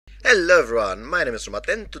Hello everyone, my name is Drewmatth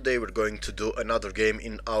and today we're going to do another game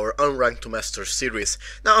in our Unranked to Master series.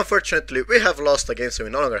 Now unfortunately we have lost again, so we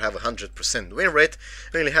no longer have a 100% win rate.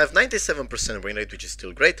 We only have 97% win rate, which is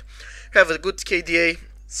still great. We have a good KDA,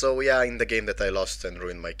 so yeah, in the game that I lost and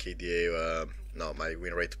ruined my KDA, no, my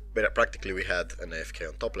win rate, practically we had an AFK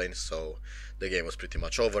on top lane, so the game was pretty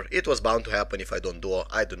much over. It was bound to happen if I don't duo,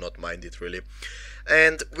 I do not mind it really.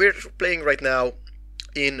 And we're playing right now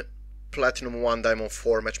in Platinum 1 Diamond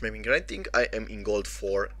 4 matchmaking rating. I am in Gold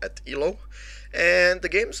 4 at ELO, and the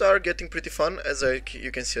games are getting pretty fun. As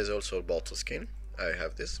you can see, as also a bottle skin. I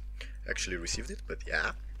have this, actually received it, but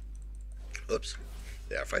yeah. Oops,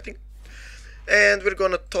 they are fighting, and we're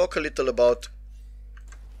gonna talk a little about.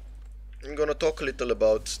 I'm gonna talk a little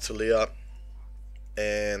about Taliyah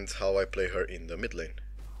and how I play her in the mid lane.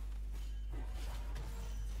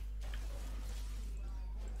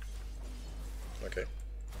 Okay.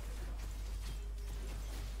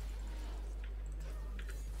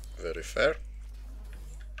 Very fair.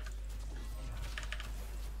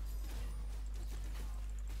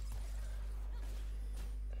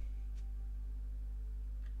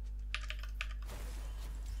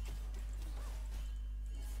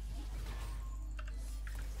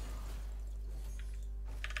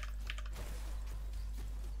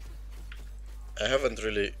 I haven't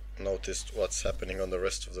really noticed what's happening on the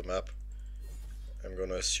rest of the map. I'm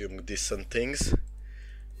gonna assume decent things,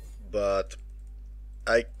 but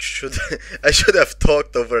I should have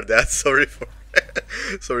talked over that. Sorry for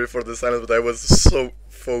sorry for the silence, but I was so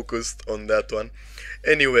focused on that one.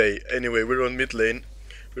 Anyway, we're on mid lane.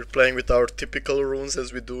 We're playing with our typical runes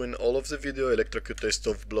as we do in all of the video. Electrocute, Taste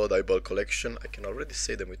of Blood, Eyeball Collection. I can already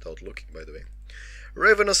say them without looking, by the way.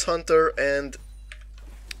 Ravenous Hunter, and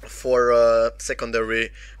for secondary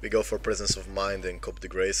we go for Presence of Mind and Cope the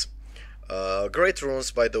Grace. Great runes,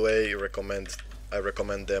 by the way. I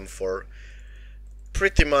recommend them for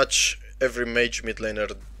pretty much every mage mid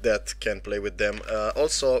laner that can play with them.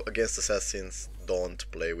 Also against assassins, don't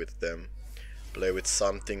play with them. Play with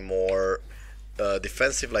something more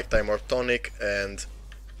defensive like Time or Tonic, and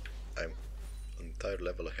I'm an entire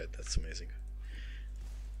level ahead. That's amazing.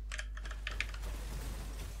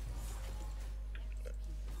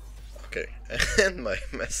 Okay, and my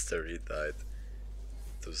mastery died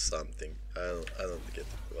to something. I don't get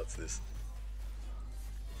it. What's this?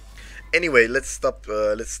 Anyway, let's stop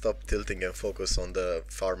tilting and focus on the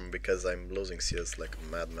farm because I'm losing CS like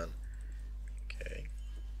a madman. Okay,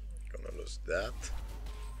 gonna lose that.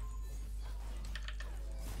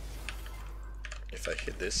 If I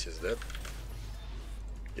hit this, he's dead.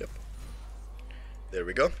 Yep. There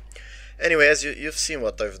we go. Anyway, as you've seen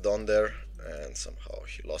what I've done there, and somehow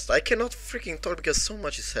he lost. I cannot freaking talk because so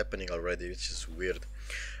much is happening already, which is weird.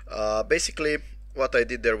 Basically, what I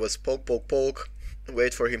did there was poke, poke, poke.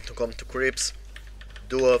 Wait for him to come to creeps,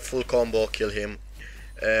 do a full combo, kill him,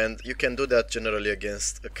 and you can do that generally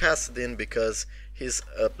against a Kassadin because he's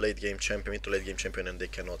a late game champion, mid to late game champion, and they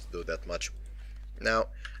cannot do that much. Now,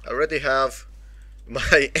 I already have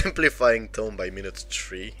my amplifying tome by minute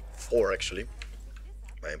 4 actually.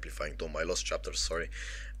 My amplifying tome, I lost chapters, sorry.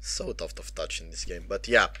 So tough of touch in this game, but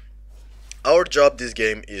yeah. Our job this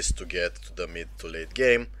game is to get to the mid to late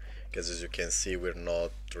game, because as you can see we're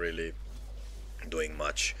not really doing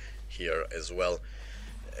much here as well.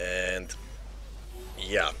 And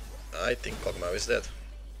yeah, I think Kog'Maw is dead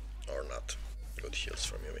or not. Good heals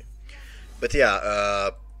from Yumi. But yeah,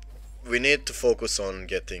 we need to focus on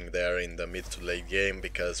getting there in the mid to late game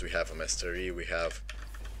because we have a mastery, we have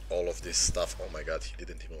all of this stuff. Oh my god, he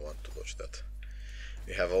didn't even want to dodge that.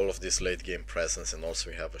 We have all of this late game presence, and also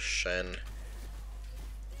we have a Shen.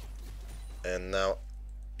 And now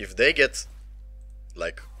if they get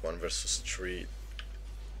like 1 versus 3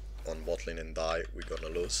 on bot lane and die, we're gonna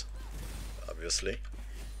lose, obviously.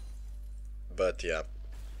 But yeah,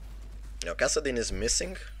 now Kassadin is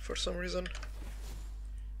missing for some reason,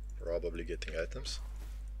 probably getting items,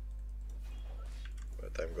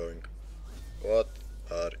 but I'm going. What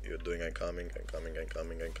are you doing? I'm coming.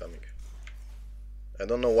 I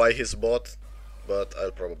don't know why he's bot, but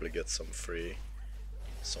I'll probably get some free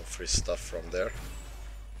stuff from there.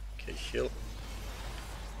 Okay, heal.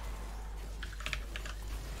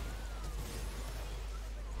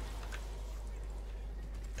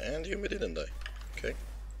 And Yumi didn't die. Okay.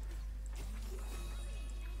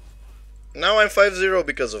 Now I'm 5-0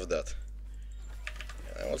 because of that.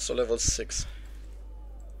 I'm also level 6.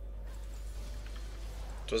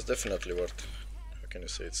 It was definitely worth. How can you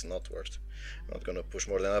say it's not worth? I'm not gonna push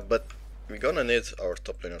more than that, but we're gonna need our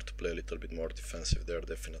top laner to play a little bit more defensive there,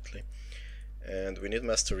 definitely. And we need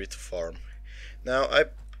mastery to farm. Now I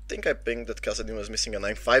think I pinged that Kassadin was missing a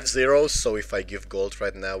 950, so if I give gold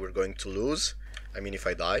right now we're going to lose. I mean if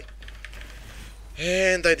I die.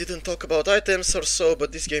 And I didn't talk about items or so,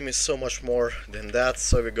 but this game is so much more than that,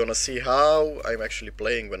 so we're gonna see how I'm actually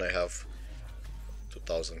playing when I have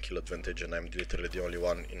 2000 kill advantage and I'm literally the only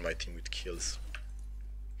one in my team with kills.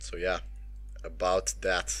 So yeah, about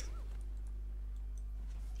that.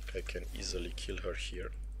 I can easily kill her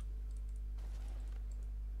here.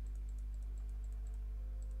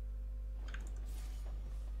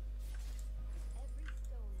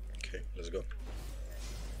 Okay, let's go.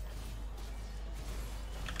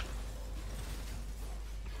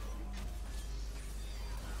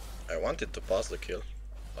 I wanted to pass the kill,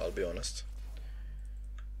 I'll be honest.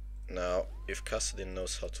 Now, if Kassadin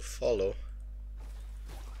knows how to follow...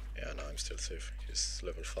 Yeah, no, I'm still safe. He's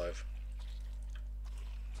level 5.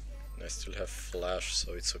 I still have flash,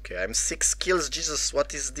 so it's okay. I'm 6 kills, Jesus,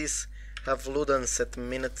 what is this? Have Ludens at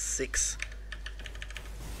minute 6.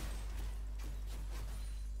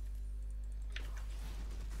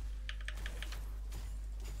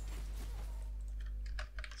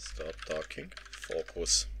 Stop talking.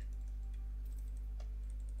 Focus.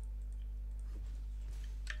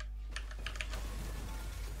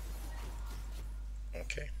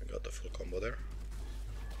 Okay, we got the full combo there.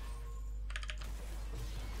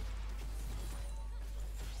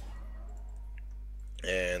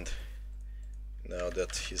 And now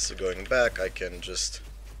that he's going back, I can just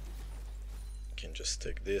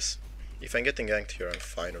take this. If I'm getting ganked here, I'm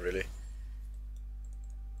fine, really.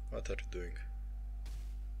 What are you doing?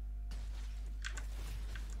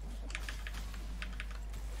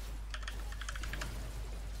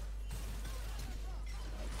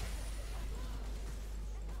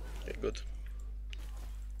 Okay, good.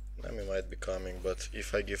 Nami might be coming, but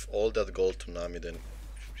if I give all that gold to Nami, then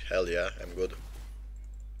hell yeah, I'm good.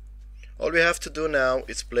 All we have to do now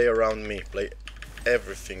is play around me, play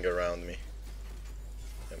everything around me.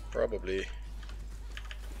 And probably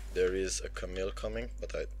there is a Camille coming,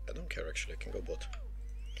 but I don't care actually, I can go bot.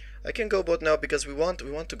 I can go bot now because we want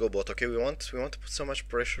to go bot, okay? We want to put so much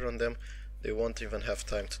pressure on them, they won't even have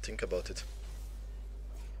time to think about it.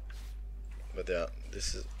 But yeah,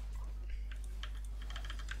 this is...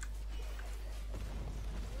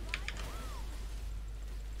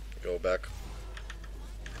 Go back.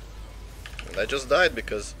 And I just died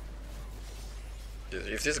because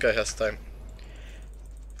if this guy has time.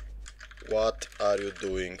 What are you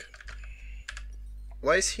doing?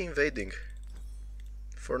 Why is he invading?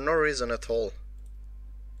 For no reason at all.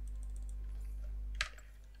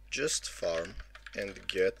 Just farm and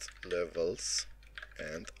get levels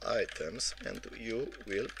and items and you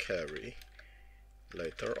will carry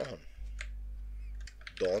later on.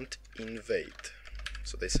 Don't invade.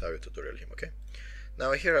 So this is how you tutorial him, okay?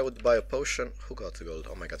 Now here I would buy a potion. Who got the gold?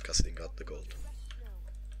 Oh my god, Kassadin got the gold.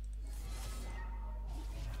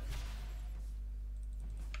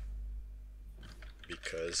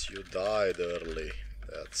 Because you died early,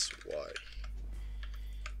 that's why.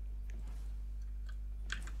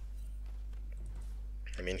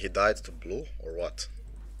 I mean, he died to blue, or what?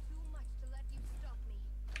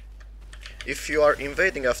 If you are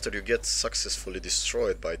invading after you get successfully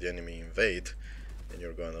destroyed by the enemy invade, then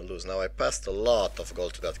you're gonna lose. Now I passed a lot of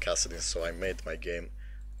gold to that Kassadin, so I made my game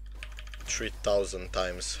 3000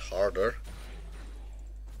 times harder.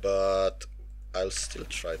 But I'll still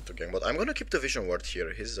try to gank. But I'm gonna keep the vision ward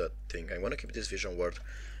here. Here's the thing. I'm gonna keep this vision ward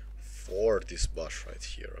for this boss right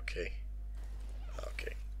here, okay?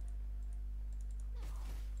 Okay.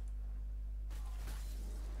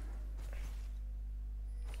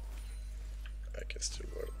 I can still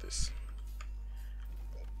ward this.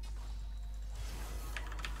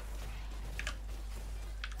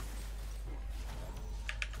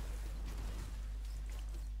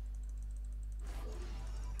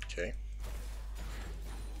 Okay.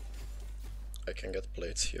 I can get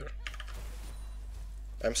plates here.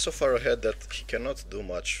 I'm so far ahead that he cannot do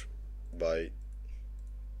much by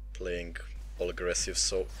playing all aggressive,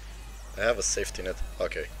 so I have a safety net.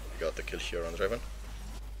 Okay, got the kill here on Draven.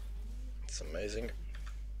 It's amazing.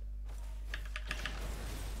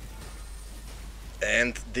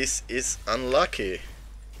 And this is unlucky.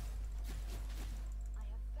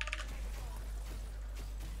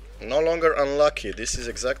 No longer unlucky, this is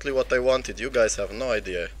exactly what I wanted, you guys have no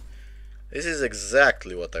idea. This is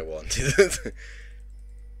exactly what I wanted.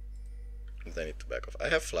 And I need to back off. I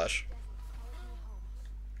have flash.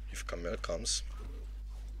 If Camille comes.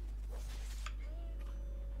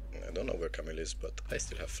 I don't know where Camille is, but I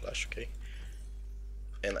still have flash, okay?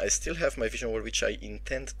 And I still have my vision ward, which I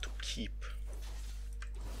intend to keep.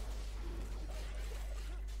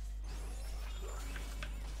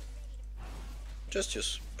 Just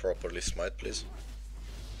use properly smite, please.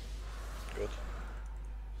 Good.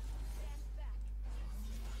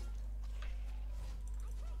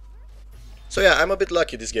 So yeah, I'm a bit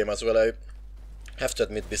lucky this game as well, I have to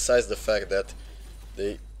admit, besides the fact that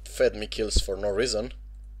they fed me kills for no reason.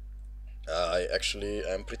 I actually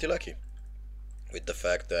am pretty lucky with the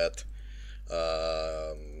fact that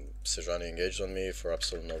Sejuani engaged on me for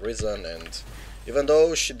absolutely no reason, and even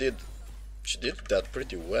though she did that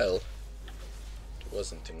pretty well, it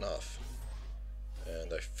wasn't enough.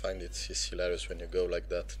 And I find it's hilarious when you go like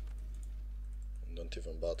that and don't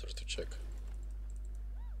even bother to check.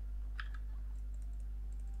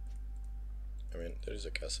 I mean, there is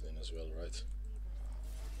a Cassadin as well, right?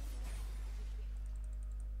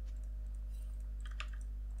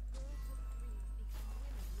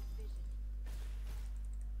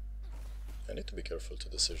 I need to be careful to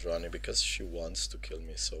the Sejuani because she wants to kill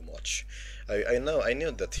me so much. I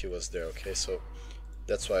knew that he was there, okay, so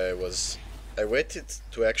that's why I waited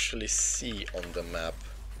to actually see on the map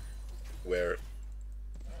where...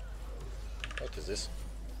 What is this?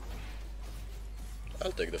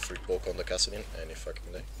 I'll take the free poke on the Cassadin any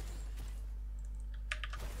fucking day.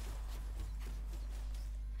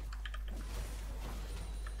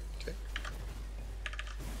 Okay.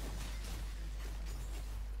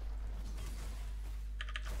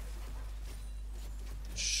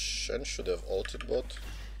 Shen should have ulted bot.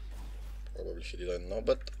 Probably he didn't know,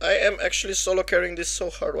 but I am actually solo carrying this so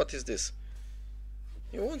hard. What is this?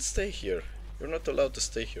 You won't stay here. You're not allowed to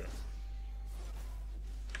stay here.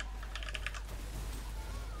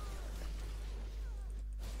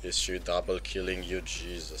 Is she double killing you?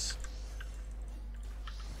 Jesus.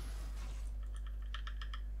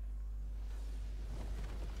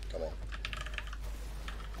 Come on.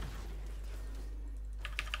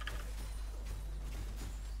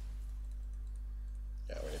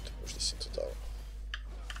 Yeah, we need to push this into tower.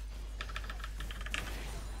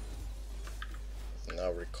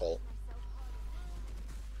 Now recall.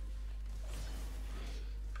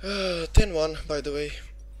 10-1, by the way.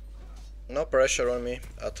 No pressure on me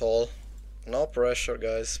at all. No pressure,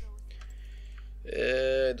 guys.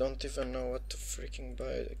 I don't even know what to freaking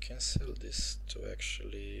buy. I can sell this to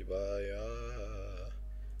actually buy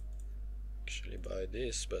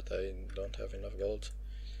this, but I don't have enough gold.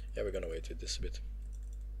 Yeah, we're gonna wait with this a bit.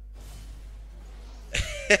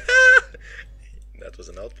 That was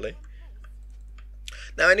an outplay.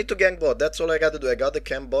 Now I need to gank bot. That's all I gotta do. I got the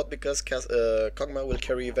camp bot because Kog'Maw will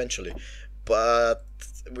carry eventually. But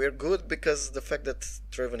we're good because the fact that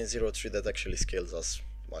Draven is 0-3, that actually scales us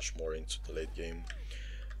much more into the late game.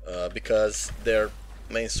 Because their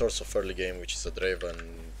main source of early game, which is a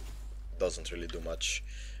Draven, doesn't really do much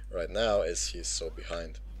right now as he's so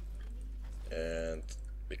behind. And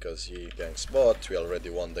because he ganks bot, we already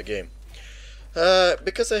won the game.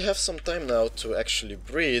 Because I have some time now to actually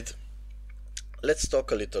breed, let's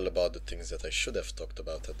talk a little about the things that I should have talked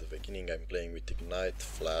about at the beginning. I'm playing with Ignite,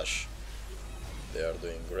 Flash. They are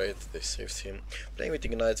doing great, they saved him. Playing with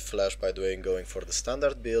Ignite, Flash, by the way, going for the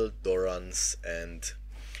standard build, Dorans and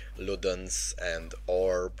Ludens and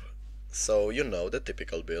Orb. So you know, the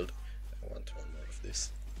typical build. I want one more of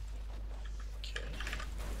this. Okay.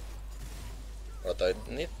 What I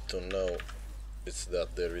need to know is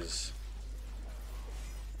that there is...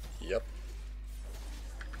 Yep.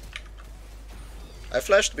 I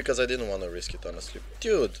flashed because I didn't want to risk it, honestly.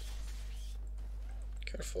 Dude!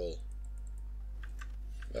 Careful.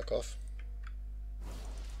 Back off.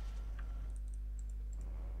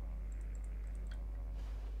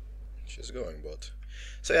 She's going bot.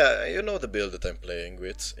 So yeah, you know the build that I'm playing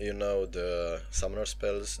with. You know the summoner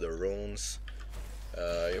spells, the runes.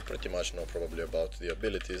 You pretty much know probably about the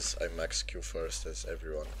abilities. I max Q first as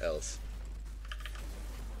everyone else.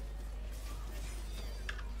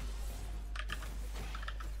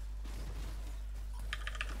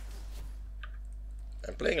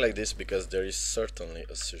 I'm playing like this because there is certainly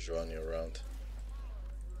a Sejuani around.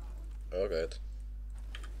 Oh god.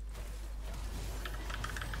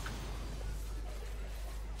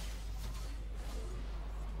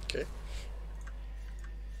 Okay.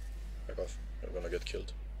 Back off. You're gonna get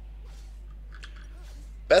killed.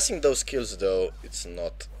 Passing those kills though, it's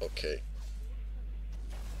not okay.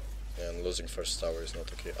 And losing first tower is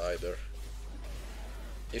not okay either.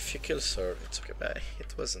 If he kills her, it's okay. But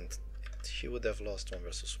it wasn't. He would have lost 1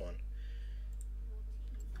 versus 1.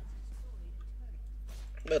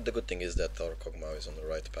 But the good thing is that our Kog'Maw is on the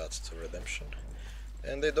right path to redemption.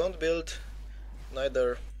 And they don't build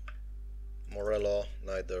neither Morello,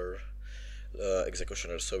 neither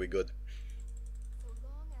Executioner, so we good.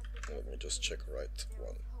 Let me just check right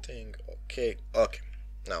one thing. Okay, okay.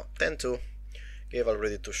 Now 10-2. Gave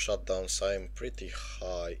already 2 shutdowns. I'm pretty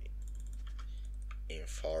high in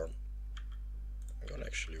farm. I'm gonna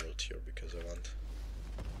actually ult here because I want.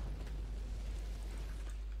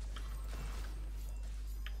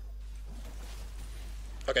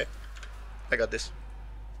 Okay, I got this.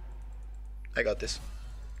 I got this.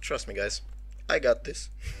 Trust me, guys. I got this.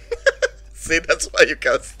 See, that's why you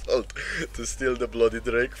can't ult to steal the bloody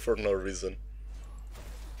Drake for no reason.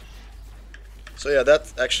 So yeah,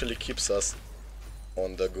 that actually keeps us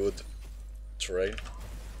on the good train.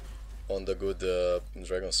 On the good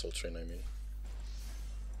Dragon Soul train, I mean.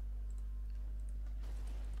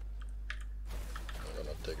 I'm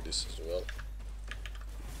gonna take this as well.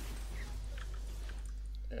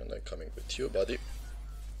 And I'm coming with you, buddy.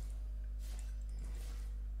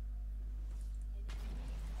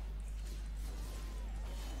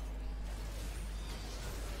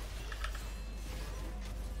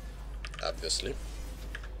 Obviously.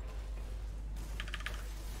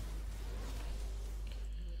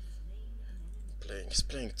 He's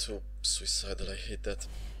playing too suicidal, I hate that.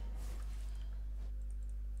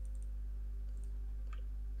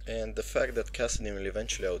 And the fact that Cassidy will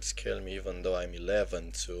eventually outscale me even though I'm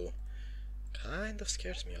 11 too kind of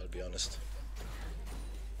scares me, I'll be honest.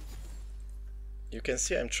 You can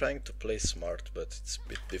see I'm trying to play smart, but it's a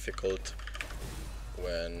bit difficult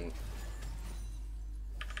when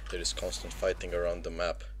there is constant fighting around the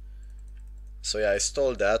map. So yeah, I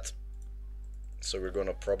stole that. So we're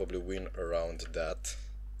gonna probably win around that.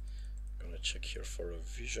 I'm gonna check here for a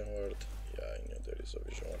vision ward. Yeah, I knew there is a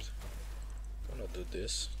vision ward. I'm gonna do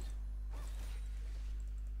this.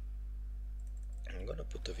 I'm gonna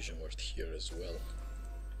put a vision ward here as well.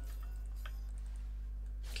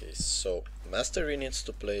 Okay, so Mastery needs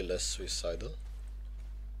to play less suicidal.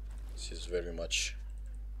 This is very much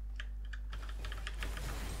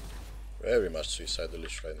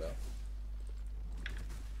suicidalish right now.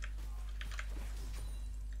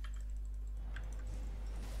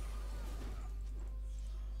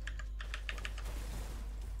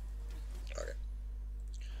 Okay.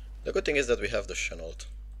 The good thing is that we have the Chenault.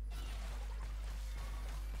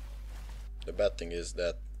 The bad thing is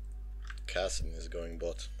that Cassidy is going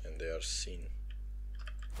bot and they are seen.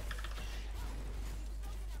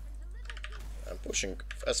 I'm pushing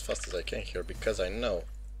as fast as I can here because I know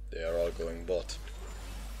they are all going bot.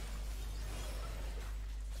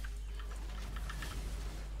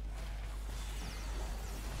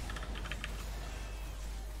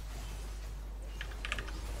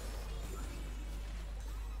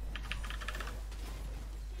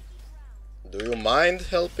 Do you mind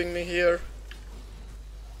helping me here?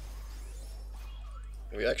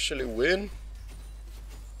 We actually win?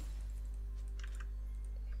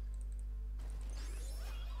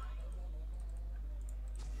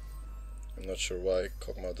 I'm not sure why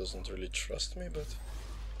Kog'Maw doesn't really trust me, but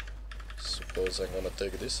suppose I'm gonna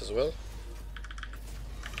take this as well.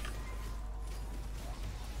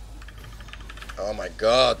 Oh my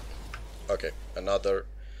god! Okay, another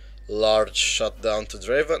large shutdown to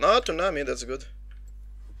Draven. Ah, to Nami, that's good.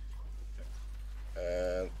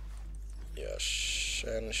 And yeah,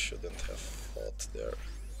 Shen shouldn't have fought there.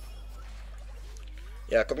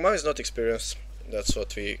 Yeah, Kog'Maw is not experienced. That's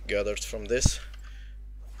what we gathered from this.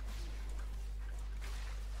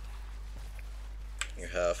 You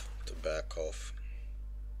have to back off.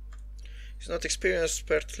 He's not experienced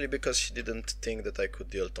partly because he didn't think that I could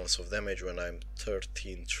deal tons of damage when I'm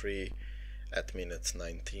 13-3 at minute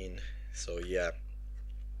 19. So yeah.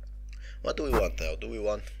 What do we want now? Do we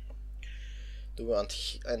want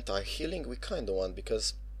anti-healing? We kinda want,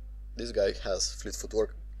 because this guy has fleet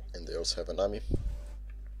footwork and they also have an Nami.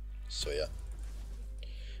 So yeah.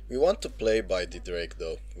 We want to play by the Drake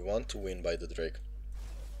though. We want to win by the Drake.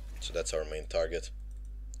 So that's our main target.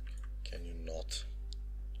 Can you not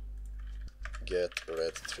get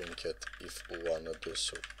red trinket if we wanna do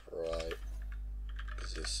surprise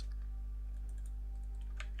this?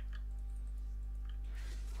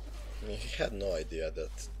 I mean, he had no idea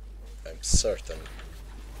that I'm certain.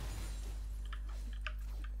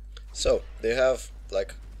 So they have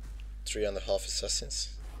like 3.5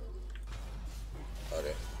 assassins.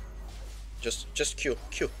 Okay. Just Q.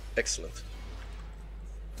 Excellent.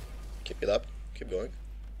 Keep it up. Keep going.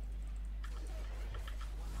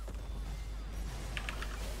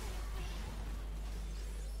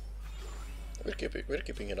 We're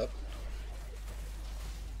keeping it up.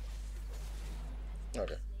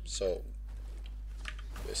 Okay, so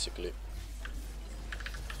basically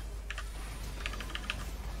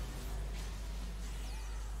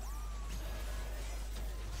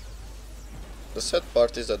the sad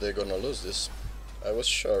part is that they're gonna lose this. I was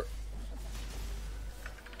sure.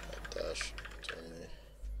 I dash, turn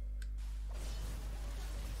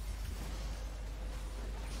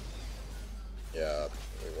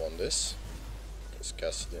this, because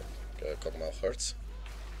Cassidy Kog'Maw hurts.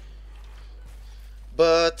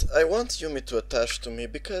 But I want Yuumi to attach to me,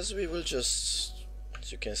 because we will just,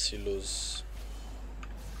 as you can see, lose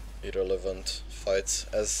irrelevant fights.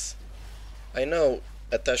 As I know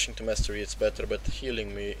attaching to Mastery is better, but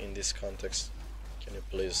healing me in this context, can you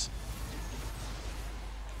please?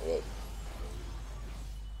 Whoa.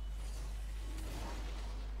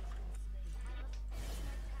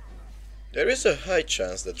 There is a high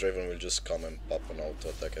chance that Draven will just come and pop an auto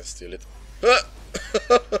attack and steal it. Ah!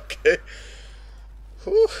 Okay.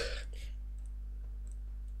 Whew.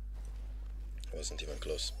 Wasn't even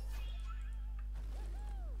close.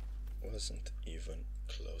 Wasn't even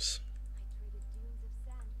close.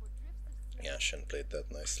 Yeah, Shen played that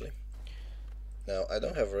nicely. Now, I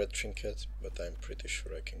don't have a red trinket, but I'm pretty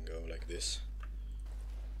sure I can go like this.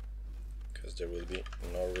 Because there will be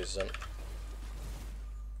no reason.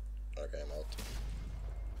 Okay, I'm out.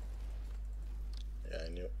 Yeah, I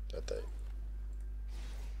knew that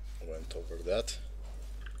I went over that.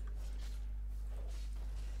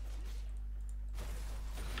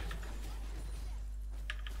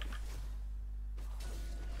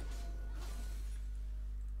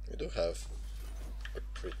 We do have a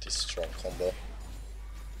pretty strong combo.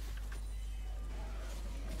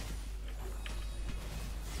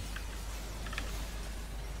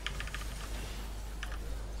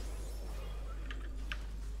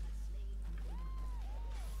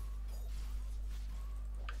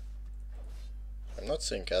 I'm not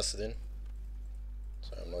seeing Cassidy,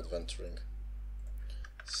 so I'm not venturing.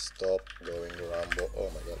 Stop going Rambo.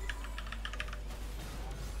 Oh my god.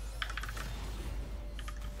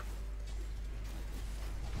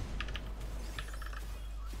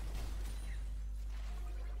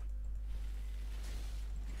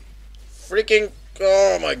 Freaking,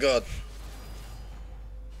 oh my god.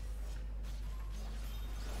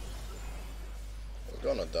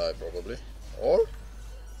 We're gonna die probably. Or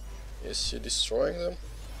is he destroying them?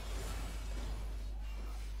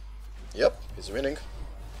 Yep, he's winning.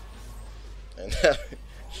 And now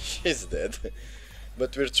he's dead.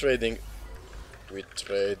 But we're trading. We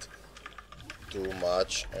trade too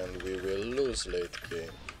much and we will lose late game.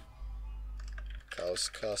 Chaos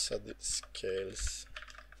Casa scales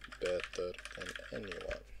better than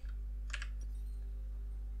anyone.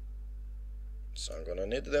 So I'm gonna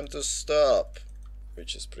need them to stop.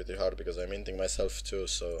 Which is pretty hard because I'm hinting myself too,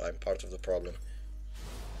 so I'm part of the problem.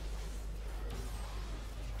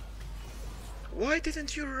 Why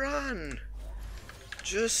didn't you run?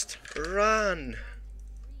 Just run!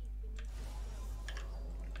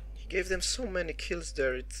 He gave them so many kills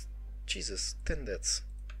there, it's... Jesus, 10 deaths.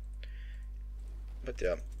 But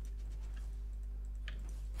yeah.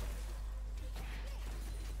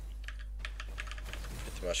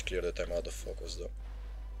 Pretty much clear that I'm out of focus though.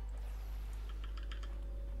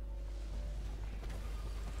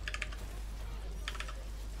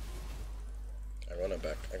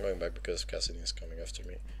 I'm going back because Cassidy is coming after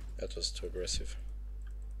me. That was too aggressive.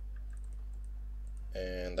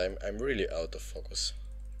 And I'm really out of focus.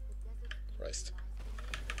 Christ.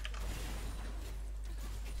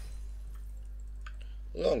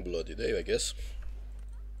 Long bloody day, I guess.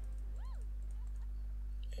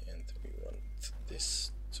 And we want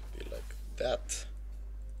this to be like that.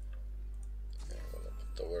 I'm gonna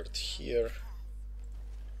put the word here.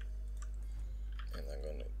 And I'm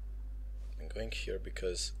going here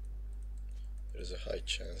because there is a high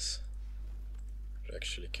chance we're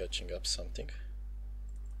actually catching up something.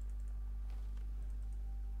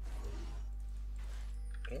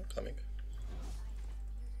 Oh, coming.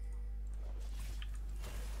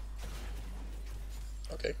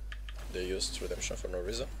 Okay, they used redemption for no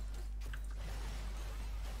reason.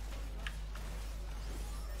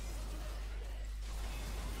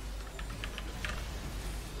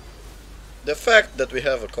 The fact that we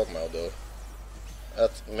have a Kog'Maw though,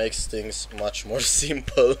 that makes things much more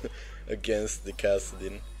simple against the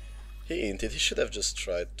Kassadin. He hinted, he should have just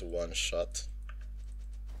tried to one-shot.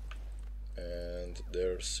 And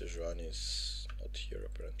their Sejuani is not here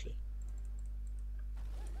apparently.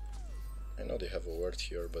 I know they have a word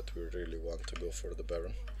here, but we really want to go for the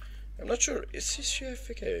Baron. I'm not sure, is she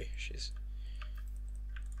AFK? She's...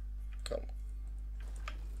 Come.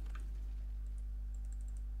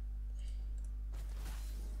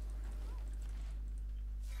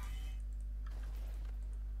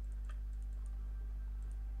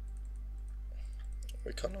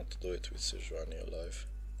 We cannot do it with Sejuani alive.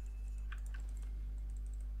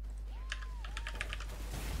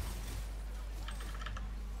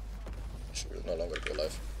 She will no longer be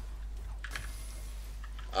alive.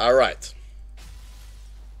 Alright.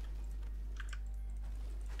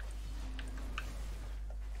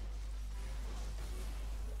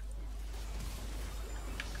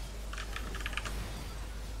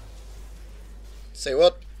 Say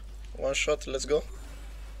what? One shot, let's go.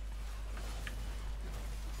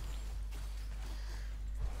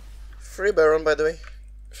 Free Baron, by the way.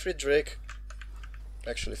 Free Drake.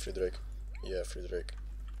 Actually, free Drake. Yeah, free Drake.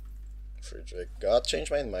 Free Drake. God,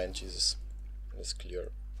 change my mind, Jesus. Let's clear.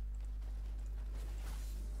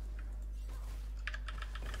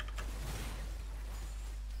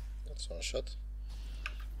 That's one shot.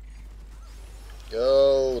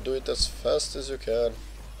 Go, do it as fast as you can.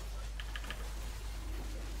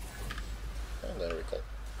 And then recall.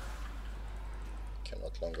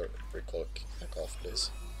 Cannot longer recall. Back off,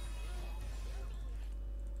 please.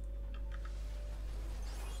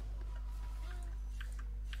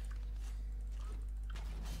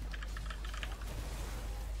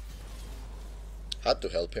 Had to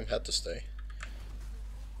help him, had to stay.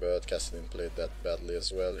 But Cassidy played that badly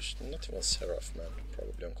as well. Not even Seraph, man.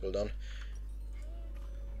 Probably on cooldown.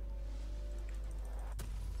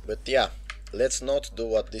 But yeah, let's not do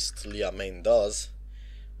what this Taliyah main does.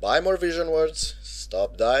 Buy more vision words.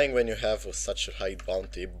 Stop dying when you have such a high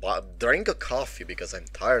bounty. Drink a coffee because I'm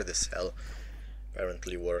tired as hell.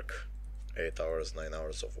 Apparently work 8 hours, 9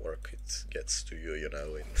 hours of work. It gets to you, you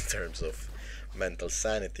know, in terms of mental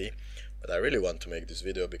sanity. But I really want to make this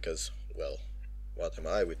video because, well, what am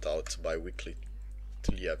I without bi-weekly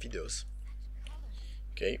Taliyah videos?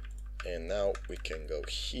 Okay, and now we can go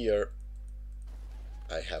here.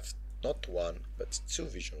 I have not one, but 2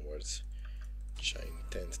 vision words, which I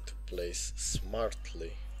intend to place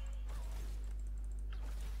smartly.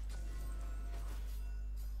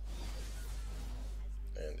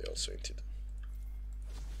 And they also hinted.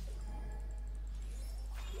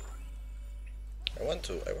 I want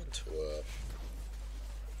to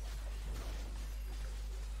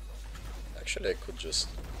actually I could just,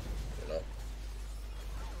 you know,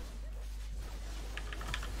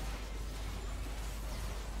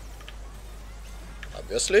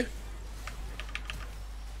 obviously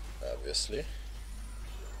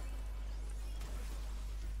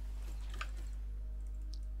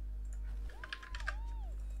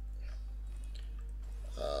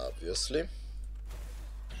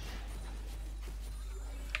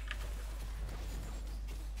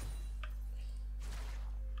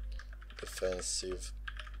defensive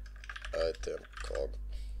item cog.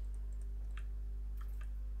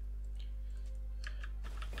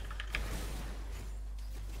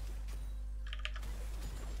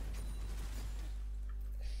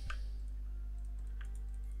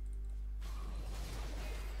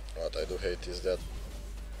 What I do hate is that,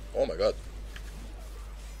 oh my god.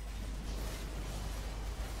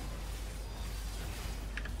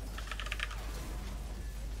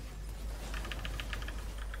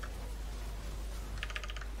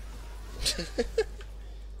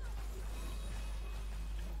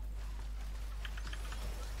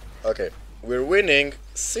 Okay, we're winning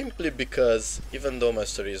simply because even though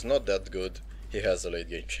Master is not that good, he has a late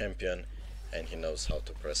game champion and he knows how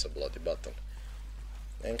to press a bloody button.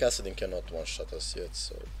 And Cassidy cannot one-shot us yet,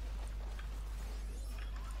 so...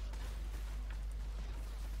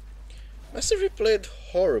 Master played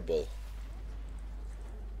horrible.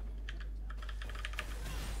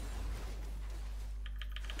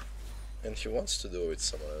 And he wants to do it with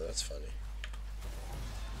someone, that's funny.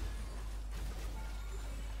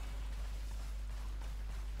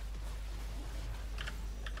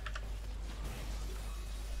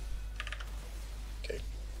 Okay.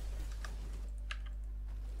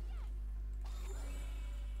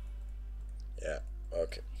 Yeah,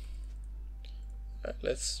 okay.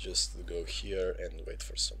 Let's just go here and wait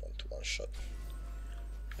for someone to one-shot.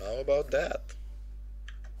 How about that?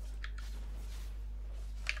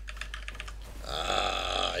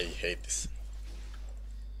 I hate this.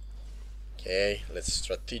 Okay, let's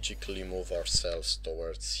strategically move ourselves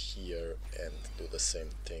towards here and do the same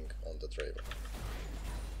thing on the Draven.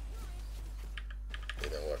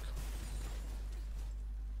 Didn't work.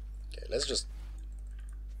 Okay, let's just...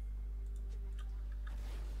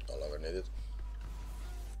 No longer needed.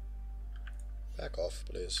 Back off,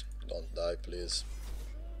 please. Don't die, please.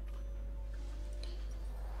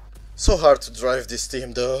 So hard to drive this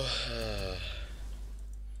team, though.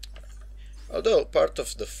 Although part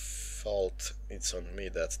of the fault it's on me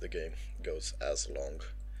that the game goes as long.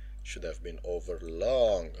 Should have been over a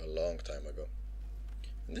long time ago.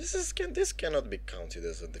 This cannot be counted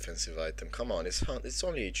as a defensive item. Come on, it's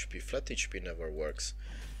only HP. Flat HP never works.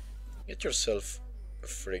 Get yourself a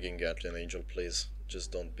frigging Gatling Angel, please.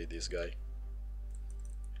 Just don't be this guy.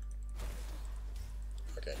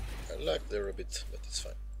 Okay, I lagged there a bit, but it's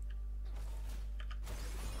fine.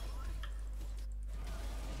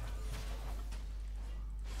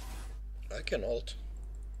 I can ult.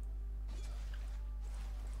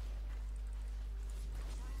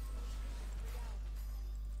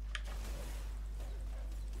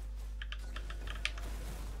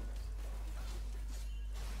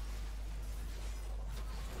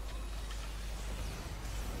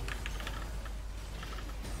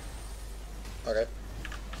 Okay.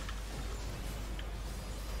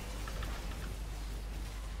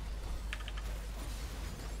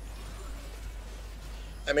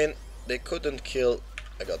 I mean, they couldn't kill...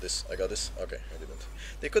 I got this, I got this. Okay, I didn't.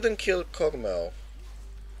 They couldn't kill Kog'Maw.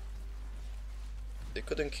 They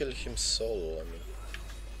couldn't kill him solo, I mean.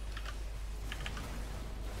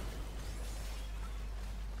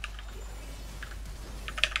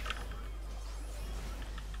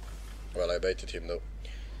 Well, I baited him though.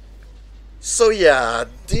 So yeah,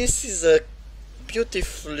 this is a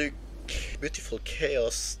beautiful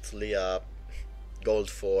chaos Taliyah Gold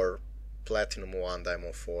 4, Platinum 1,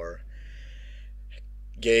 Diamond 4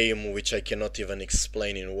 game, which I cannot even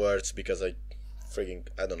explain in words because I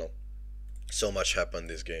don't know. So much happened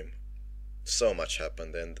this game. So much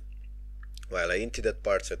happened, and while I hinted at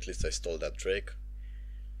parts, at least I stole that Drake.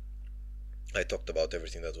 I talked about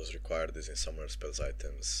everything that was required, as in summoner spells,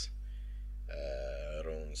 items,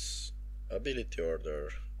 runes, ability order,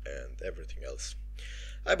 and everything else.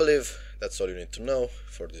 I believe that's all you need to know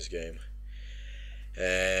for this game.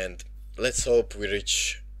 And let's hope we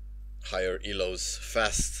reach higher elos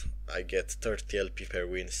fast. I get 30 LP per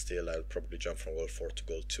win still. I'll probably jump from Gold 4 to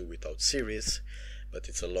Gold 2 without series, but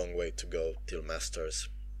it's a long way to go till Masters.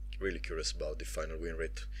 Really curious about the final win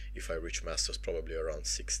rate. If I reach Masters, probably around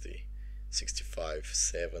 60, 65,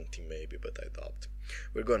 70 maybe, but I doubt.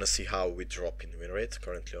 We're gonna see how we drop in win rate.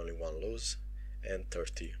 Currently only 1 lose and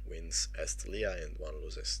 30 wins as Taliyah and 1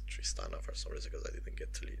 lose as Tristana for some reason because I didn't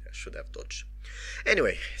get Taliyah. I should have dodged.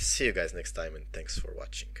 Anyway, see you guys next time and thanks for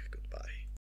watching.